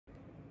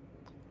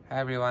Hi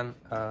everyone,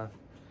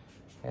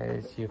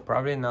 as you've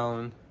probably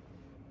known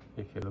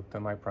if you looked at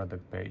my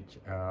product page,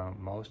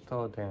 most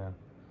of the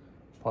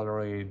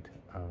Polaroid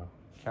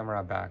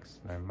camera backs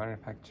I'm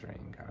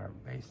manufacturing are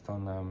based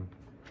on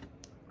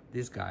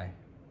this guy,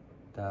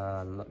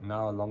 the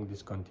now long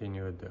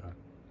discontinued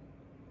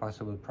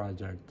possible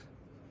project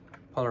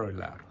Polaroid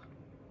Lab.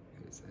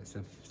 It's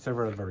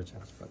several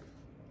versions, but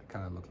they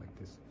kind of look like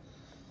this.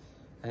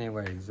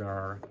 Anyways, they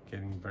are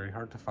getting very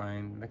hard to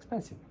find and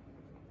expensive.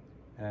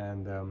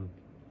 And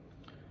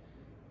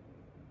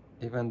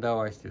even though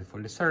I still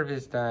fully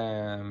service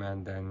them,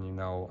 and then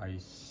I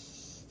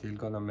still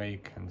gonna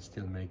make and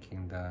still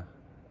making the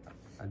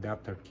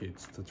adapter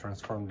kits to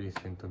transform this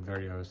into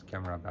various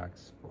camera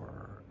backs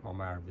for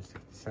Mamiya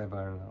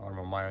RB67 or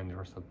Mamiya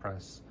Universal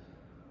Press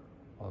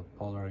or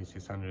Polaroid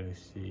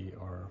 600SC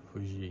or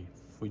Fuji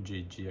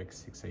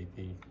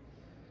GX680,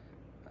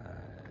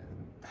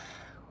 and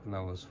who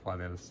knows what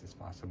else is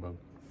possible.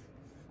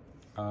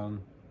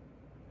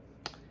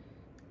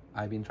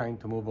 I've been trying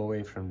to move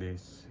away from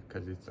this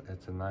because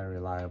it's an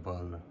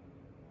unreliable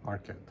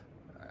market.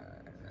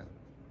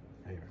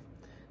 Anyway,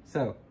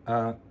 so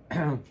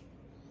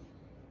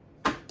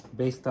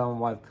based on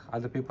what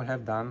other people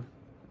have done,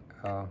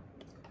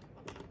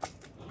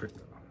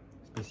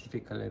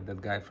 specifically that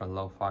guy from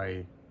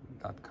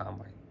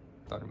lofi.com,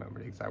 I don't remember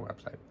the exact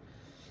website.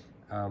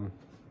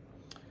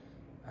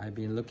 I've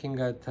been looking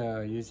at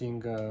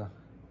using a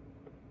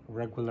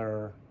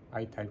regular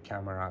IType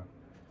camera,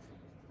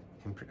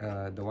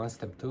 the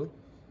Onestep 2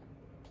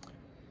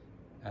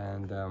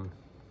 and the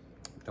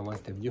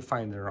Onestep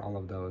viewfinder, all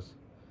of those,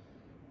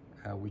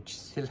 which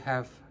still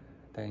have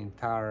the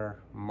entire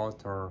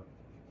motor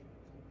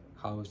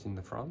housed in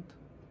the front.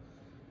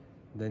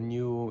 The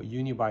new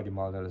unibody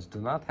models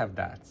do not have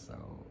that, so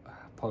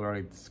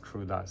Polaroid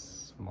screwed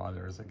us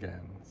modders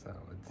again, so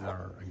they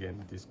are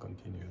again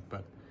discontinued,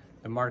 but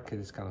the market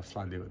is kind of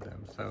sluggy with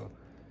them, so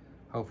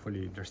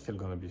hopefully there's still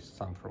going to be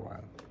some for a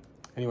while.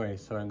 Anyway,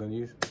 so I'm going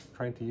to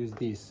trying to use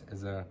this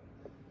as a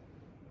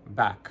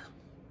back.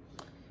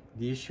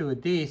 The issue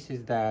with this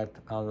is that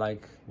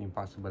unlike the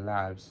Impossible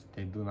Labs,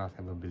 they do not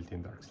have a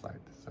built-in dark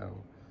slide.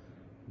 So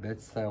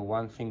that's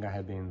one thing I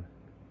have been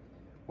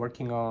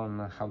working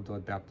on, how to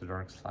adapt the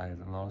dark slide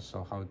and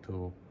also how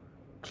to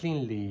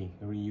cleanly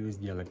reuse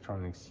the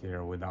electronics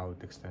here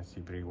without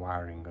extensive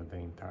rewiring of the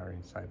entire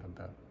inside of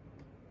the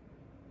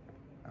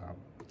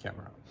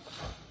camera.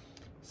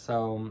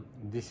 So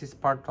this is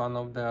part one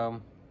of the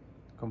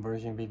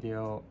conversion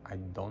video. I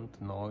don't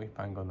know if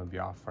I'm gonna be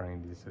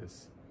offering this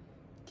as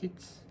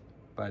kits,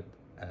 but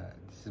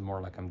this is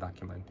more like I'm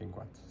documenting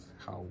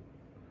how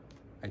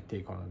I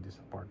take all of this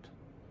apart.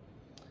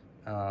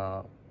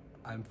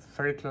 I'm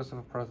very close to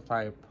a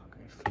prototype.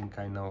 I think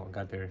I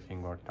got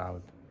everything worked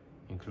out,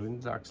 including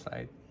the dark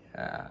slide.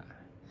 Yeah.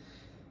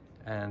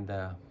 And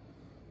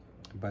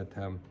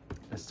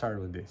let's start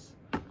with this.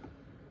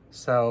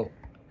 So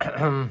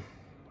I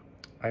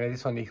got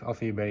this one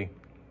off eBay.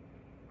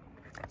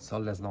 It's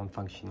sold as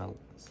non-functional,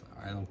 so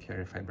I don't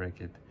care if I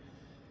break it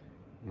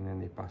in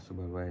any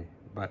possible way.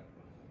 But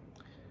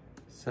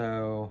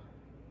so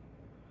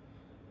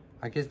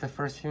I guess the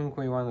first thing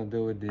we want to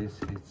do with this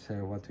is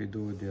what we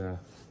do with the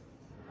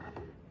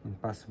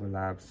Impossible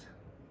Labs.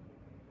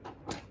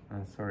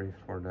 I'm sorry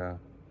for the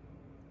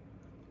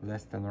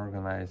less than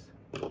organized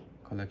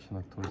collection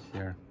of tools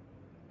here.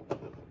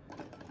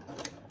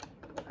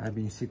 I've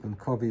been sick on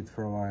COVID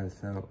for a while,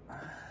 so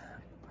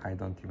I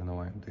don't even know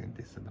why I'm doing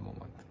this at the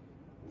moment.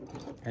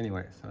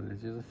 Anyway, so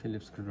let's use a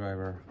Phillips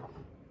screwdriver.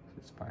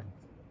 It's fine.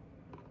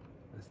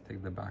 Let's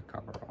take the back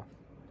cover off.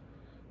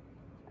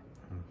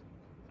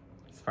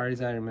 As far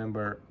as I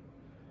remember,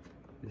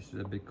 this is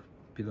a big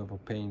bit of a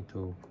pain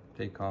to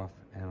take off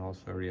and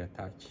also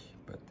reattach,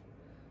 but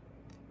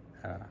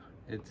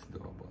it's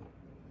doable.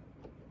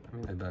 I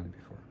mean, I've done it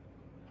before.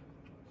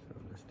 So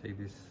let's take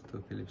these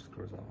two Phillips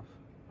screws off.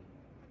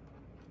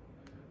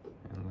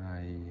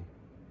 And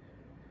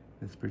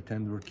let's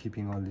pretend we're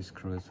keeping all these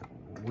screws.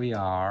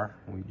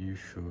 You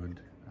should.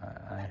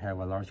 I have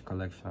a large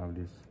collection of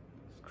these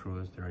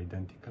screws. They're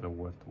identical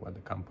with what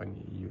the company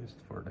used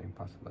for the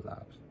Impossible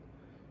Labs.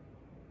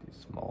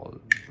 These small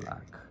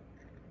black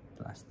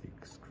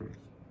plastic screws.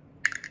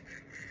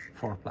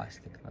 For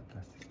plastic, not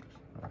plastic screws.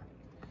 All right.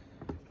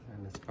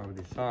 And let's pop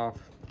this off.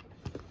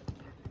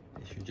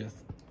 It should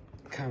just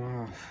come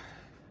off.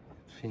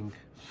 I think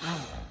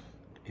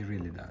it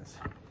really does.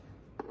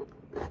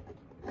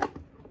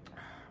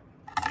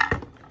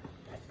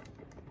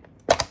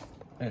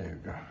 There you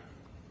go.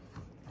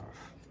 Off.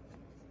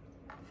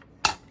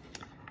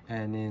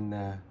 And in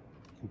the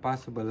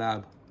Impossible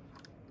Lab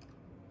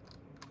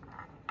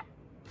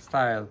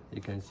style,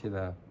 you can see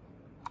the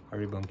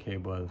ribbon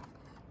cable,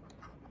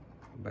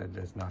 but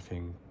there's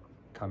nothing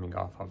coming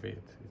off of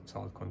it. It's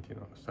all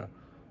continuous. So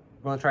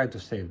we're gonna try to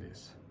save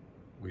this.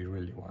 We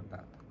really want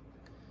that.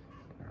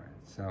 All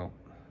right. So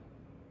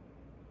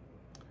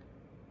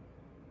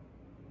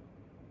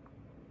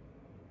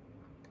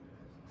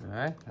all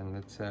right, and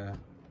let's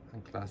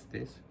unclasp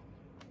this.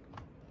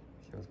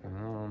 See what's going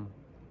on.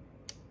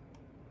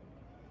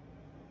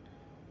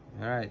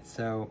 All right,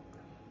 so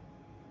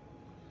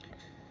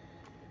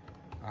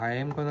I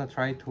am gonna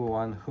try to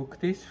unhook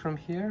this from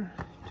here,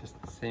 just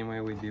the same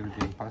way we did with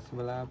the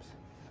Impossible Labs.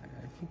 I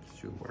think it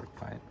should work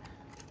fine.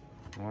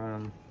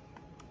 One.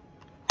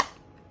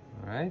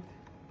 All right,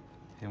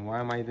 and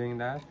why am I doing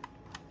that?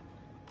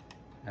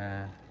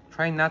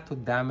 Try not to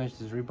damage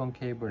this ribbon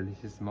cable.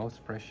 This is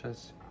most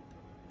precious.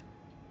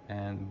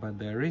 But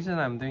the reason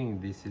I'm doing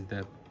this is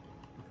that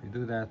if we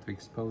do that, we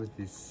expose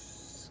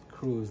these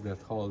screws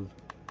that hold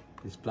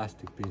these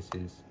plastic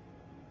pieces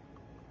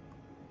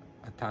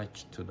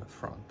attached to the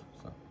front.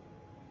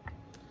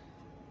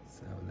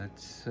 So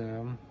let's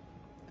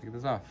take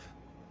this off,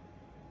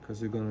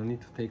 because we're gonna need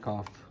to take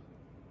off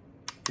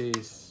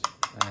this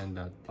and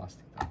that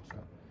plastic top. So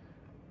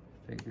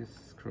take this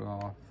screw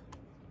off.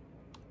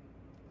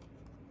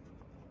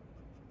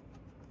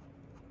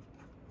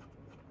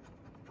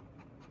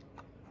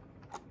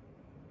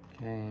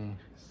 Okay,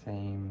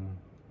 same,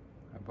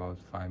 about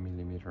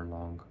 5mm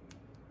long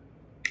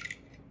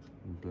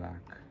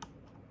black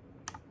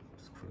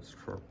screws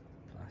for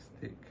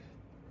plastic.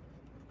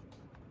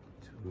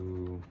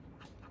 2,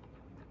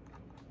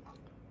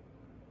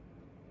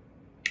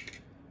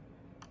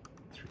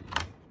 3.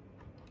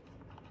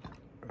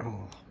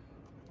 Oh.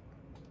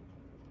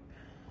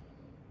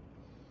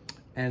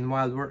 And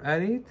while we're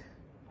at it,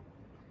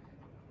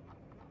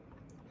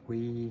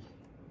 we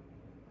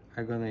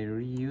are gonna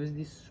reuse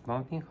these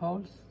mounting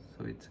holes,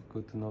 so it's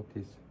good to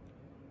notice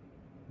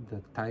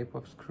the type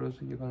of screws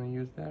you're gonna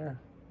use there.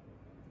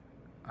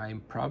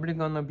 I'm probably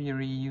gonna be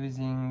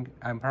replacing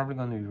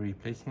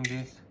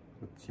this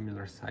with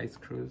similar size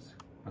screws,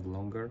 but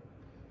longer.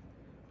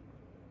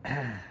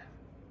 But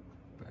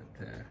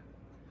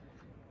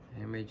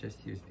I may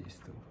just use these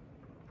two.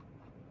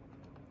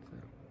 So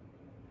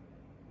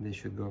they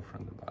should go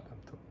from the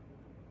bottom too.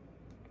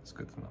 It's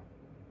good to know.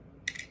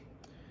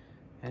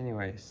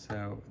 Anyway,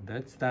 so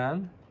that's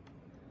done,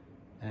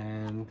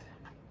 and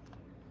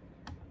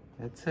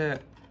let's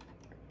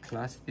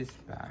clasp this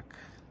back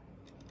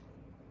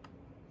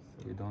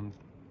so we don't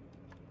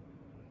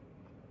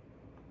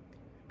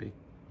be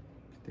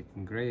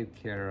taking great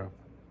care of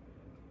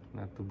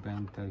not to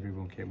bend the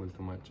ribbon cable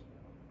too much.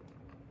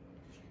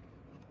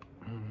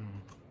 All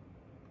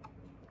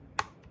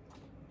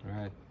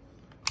right,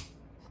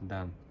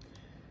 done.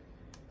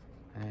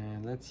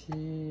 And let's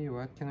see,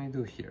 what can I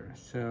do here?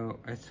 So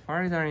as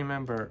far as I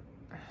remember,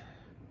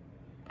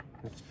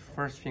 the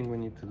first thing we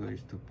need to do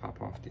is to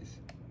pop off this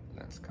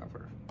lens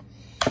cover.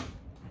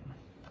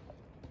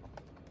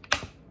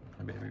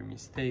 I may be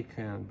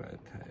mistaken, but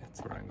it's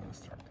where I'm gonna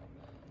start.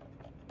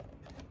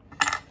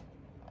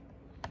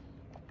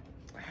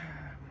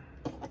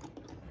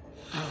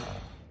 You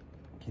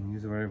can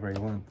use wherever you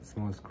want,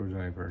 small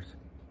screwdrivers.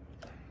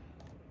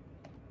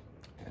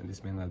 And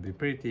this may not be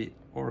pretty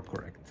or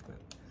correct, but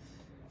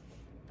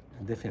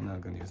I'm definitely not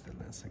going to use the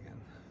lens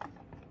again.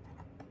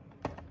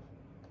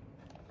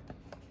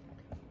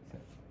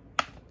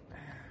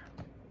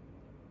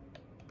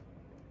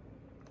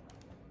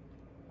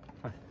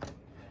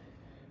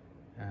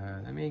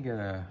 Let me get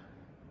I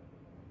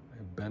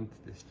bent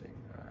this thing.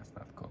 That's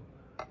not cool.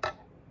 Let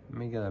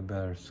me get a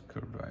better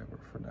screwdriver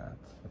for that.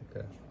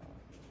 Okay.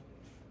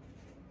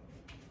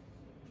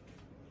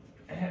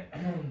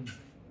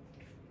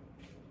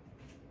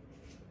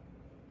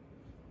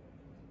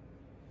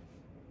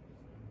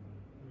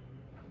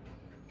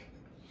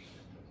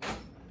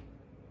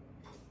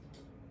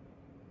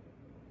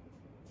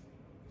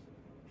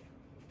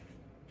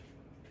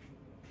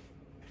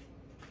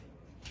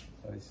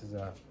 So this is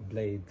a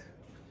blade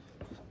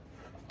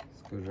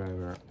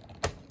screwdriver.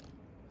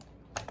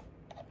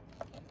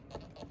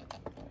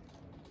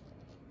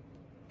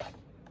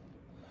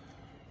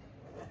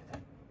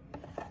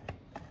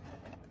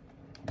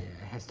 Yeah, it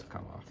has to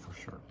come off for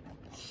sure.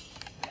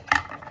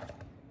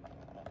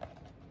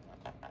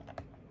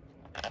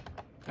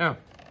 Oh,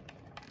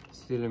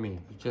 silly me.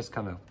 You just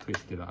kind of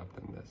twist it up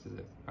and this is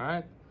it. All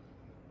right,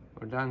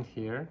 we're done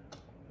here.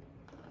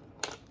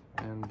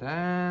 And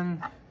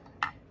then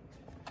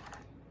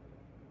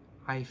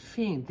I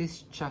think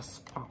this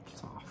just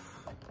pops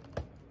off.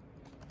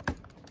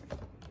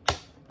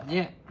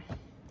 Yeah.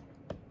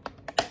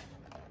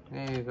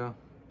 There you go.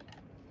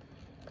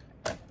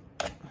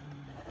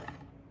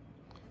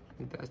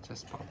 It does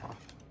just pop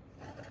off.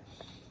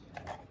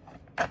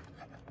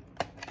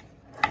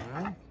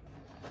 Alright.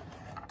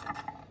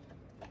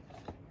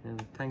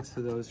 And thanks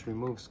to those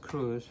remove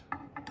screws,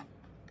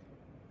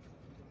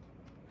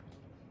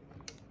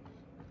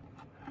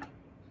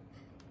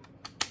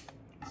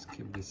 let's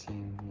keep this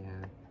in,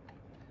 yeah.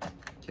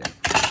 Okay.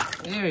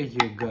 There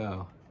you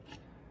go.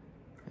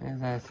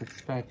 As I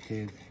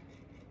expected,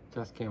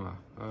 just came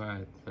off.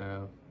 Alright,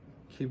 so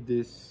keep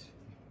this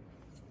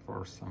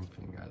for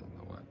something, I don't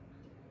know what.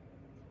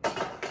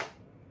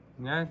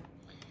 Yeah,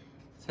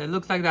 so it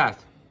looks like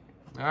that.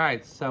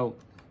 Alright, so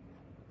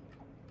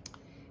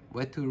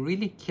what we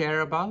really care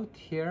about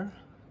here,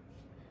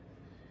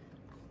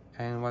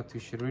 and what we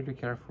should really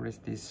care for, is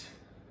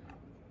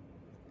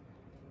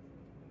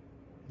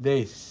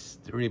this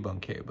the ribbon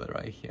cable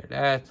right here.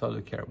 That's all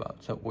we care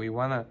about. So we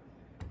want to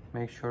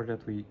make sure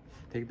that we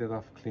take that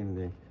off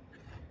cleanly.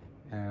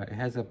 It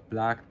has a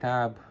black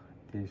tab,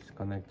 these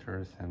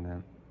connectors, and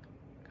then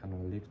kind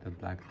of lift the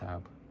black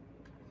tab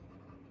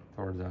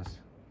towards us.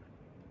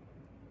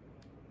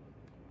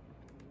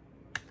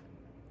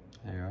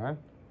 There you are.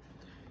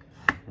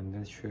 And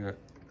that should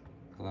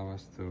allow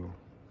us to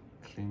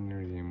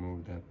cleanly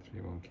remove that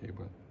ribbon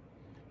cable.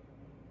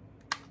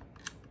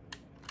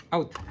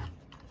 Out!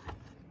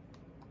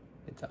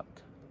 It's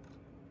out.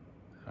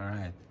 All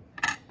right.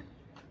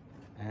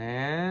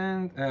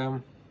 And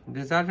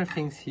there's other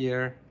things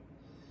here.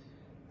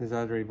 There's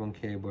other ribbon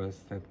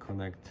cables that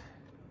connect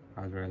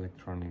other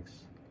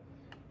electronics,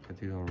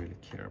 but you don't really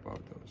care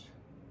about those.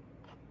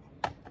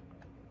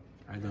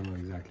 I don't know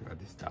exactly what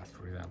this does,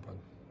 for example.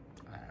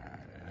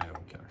 I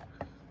don't care.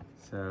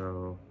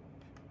 So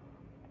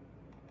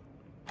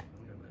I'm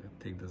gonna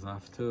take this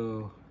off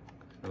too.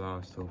 Allow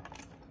us to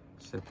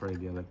separate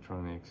the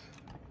electronics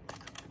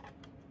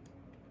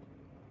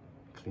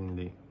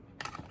cleanly.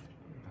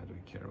 Not do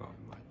we care about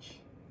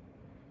much.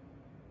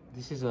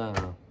 This is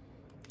a,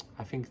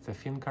 I think it's a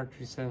film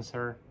cartridge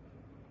sensor.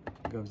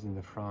 It goes in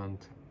the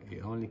front.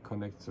 It only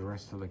connects the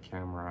rest of the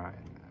camera,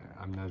 and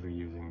I'm not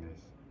reusing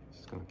this.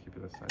 Just gonna keep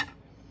it aside.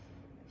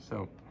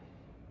 So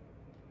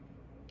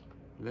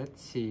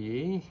let's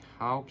see,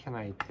 how can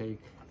I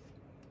take,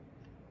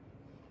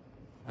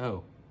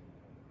 oh,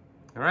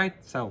 all right,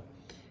 so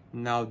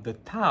now the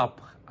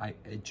top, I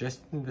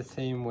just in the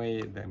same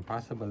way the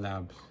Impossible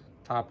Labs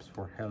tops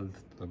were held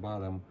to the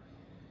bottom.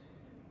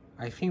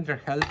 I think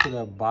they're held to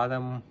the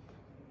bottom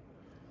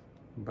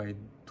by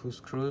 2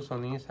 screws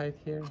on the inside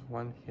here,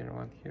 one here,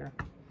 one here.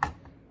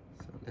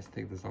 So let's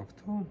take this off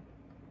too.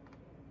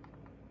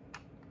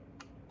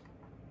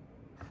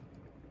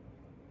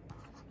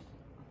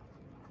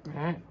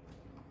 Alright.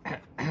 This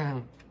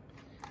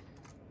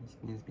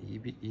means be a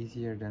bit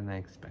easier than I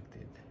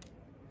expected.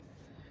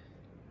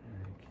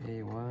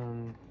 Okay,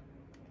 one.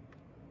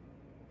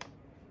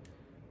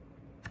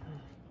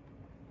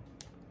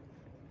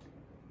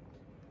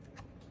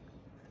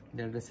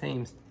 They're the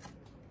same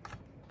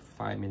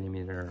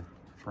 5mm,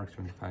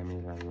 approximately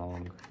 5mm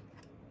long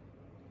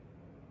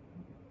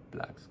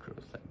black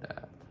screws like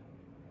that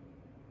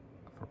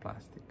for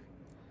plastic.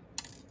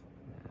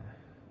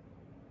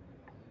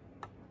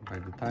 By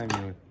the time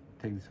you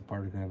take this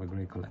apart, you're gonna have a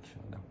great collection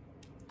of them.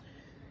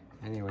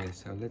 Anyway,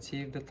 so let's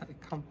see if the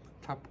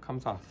top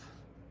comes off.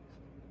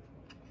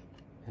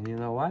 And you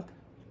know what?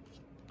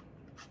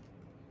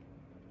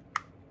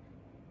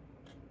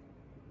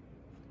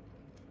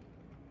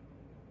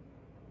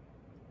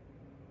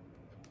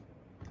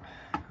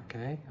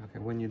 Okay,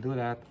 when you do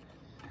that,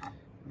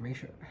 make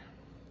sure,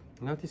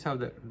 notice how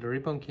the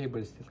ribbon cable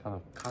is still kind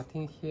of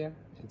cutting here.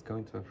 It's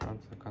going to the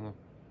front, so kind of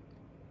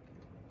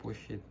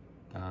push it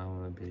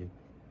down a bit.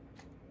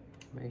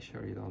 Make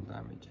sure you don't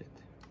damage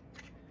it,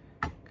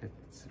 because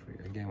it's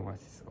really, again,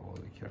 what's all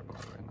we care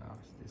about right now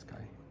is this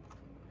guy.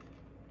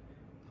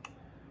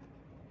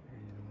 You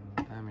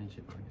don't damage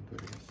it when you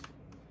do this,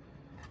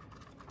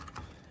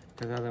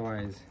 because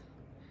otherwise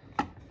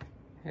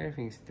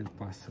everything's still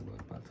possible.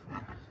 But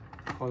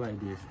the whole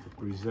idea is to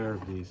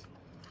preserve these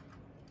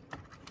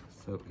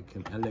so you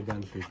can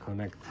elegantly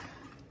connect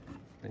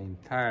the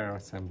entire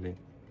assembly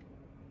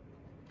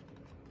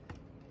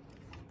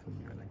to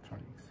new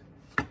electronics.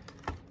 Yeah,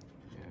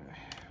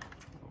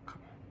 oh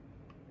come on.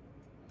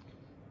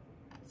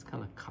 It's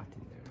kind of cut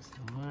in there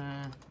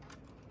somewhere.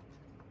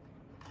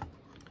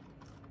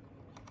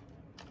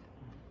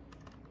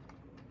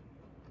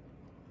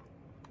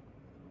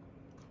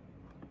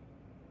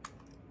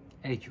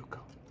 There you go.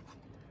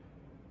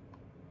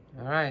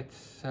 All right,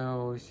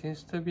 so it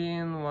seems to be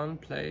in one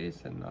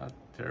place and not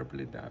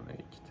terribly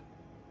damaged,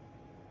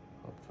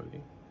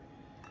 hopefully.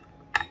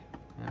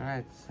 All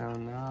right, so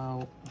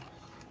now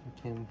we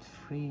can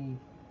free,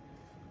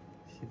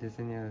 see if there's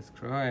any other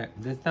screw. Oh, yeah,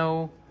 there's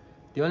no,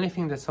 the only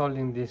thing that's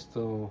holding this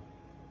to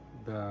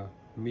the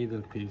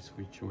middle piece,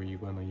 which we're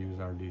gonna use,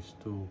 are these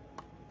 2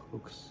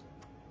 hooks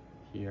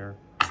here.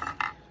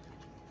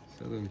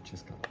 So they'll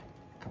just come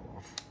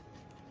off.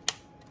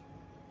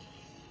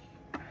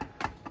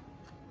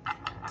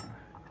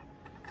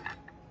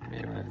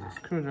 Maybe as a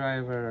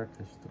screwdriver,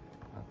 just to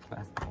put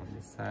plastic on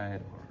this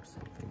side or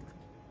something.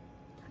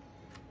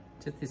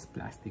 Just these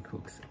plastic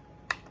hooks.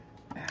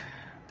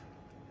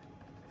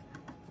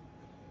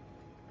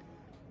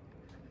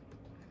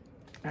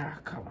 Ah,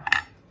 come on.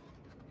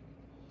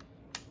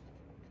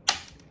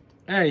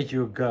 There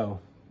you go.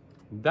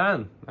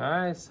 Done. All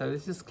right, so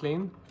this is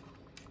clean.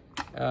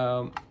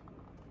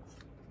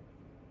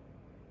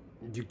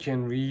 You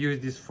can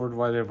reuse this for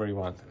whatever you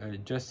want.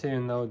 Just so you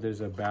know, there's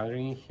a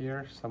battery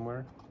here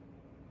somewhere.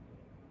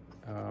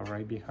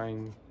 Right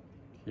behind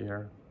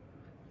here,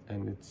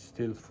 and it's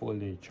still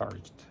fully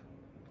charged.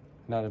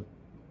 Not a,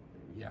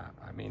 yeah,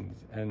 I mean,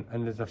 and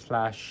there's a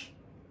flash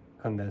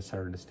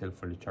condenser that's still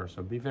fully charged.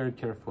 So be very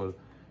careful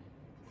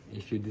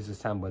if you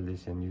disassemble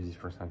this and use it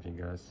for something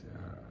else.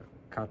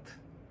 Cut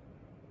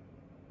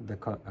the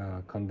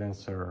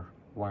condenser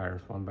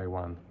wires one by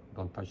one.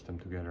 Don't touch them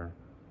together,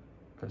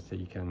 because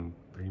you can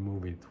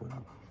remove it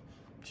without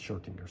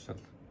shorting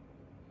yourself.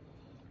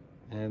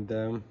 And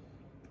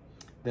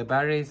the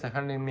battery is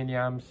 100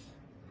 milliamps,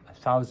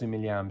 1000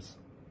 milliamps,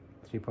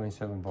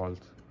 3.7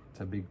 volts. It's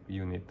a big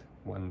unit,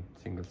 one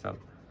single cell,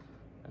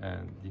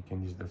 and you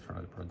can use that for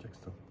other projects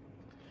too.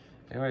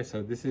 Anyway,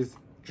 so this is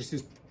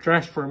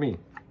trash for me.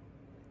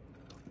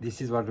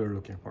 This is what we're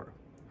looking for.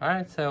 All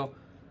right, so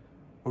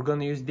we're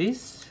gonna use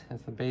this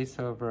as the base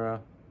of our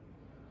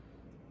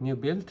new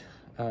build.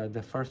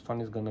 The first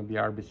one is gonna be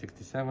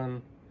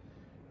RB67,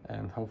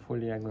 and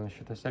hopefully I'm gonna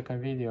shoot a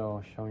second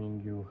video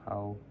showing you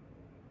how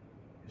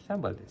to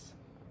assemble this.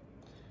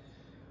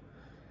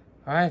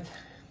 All right.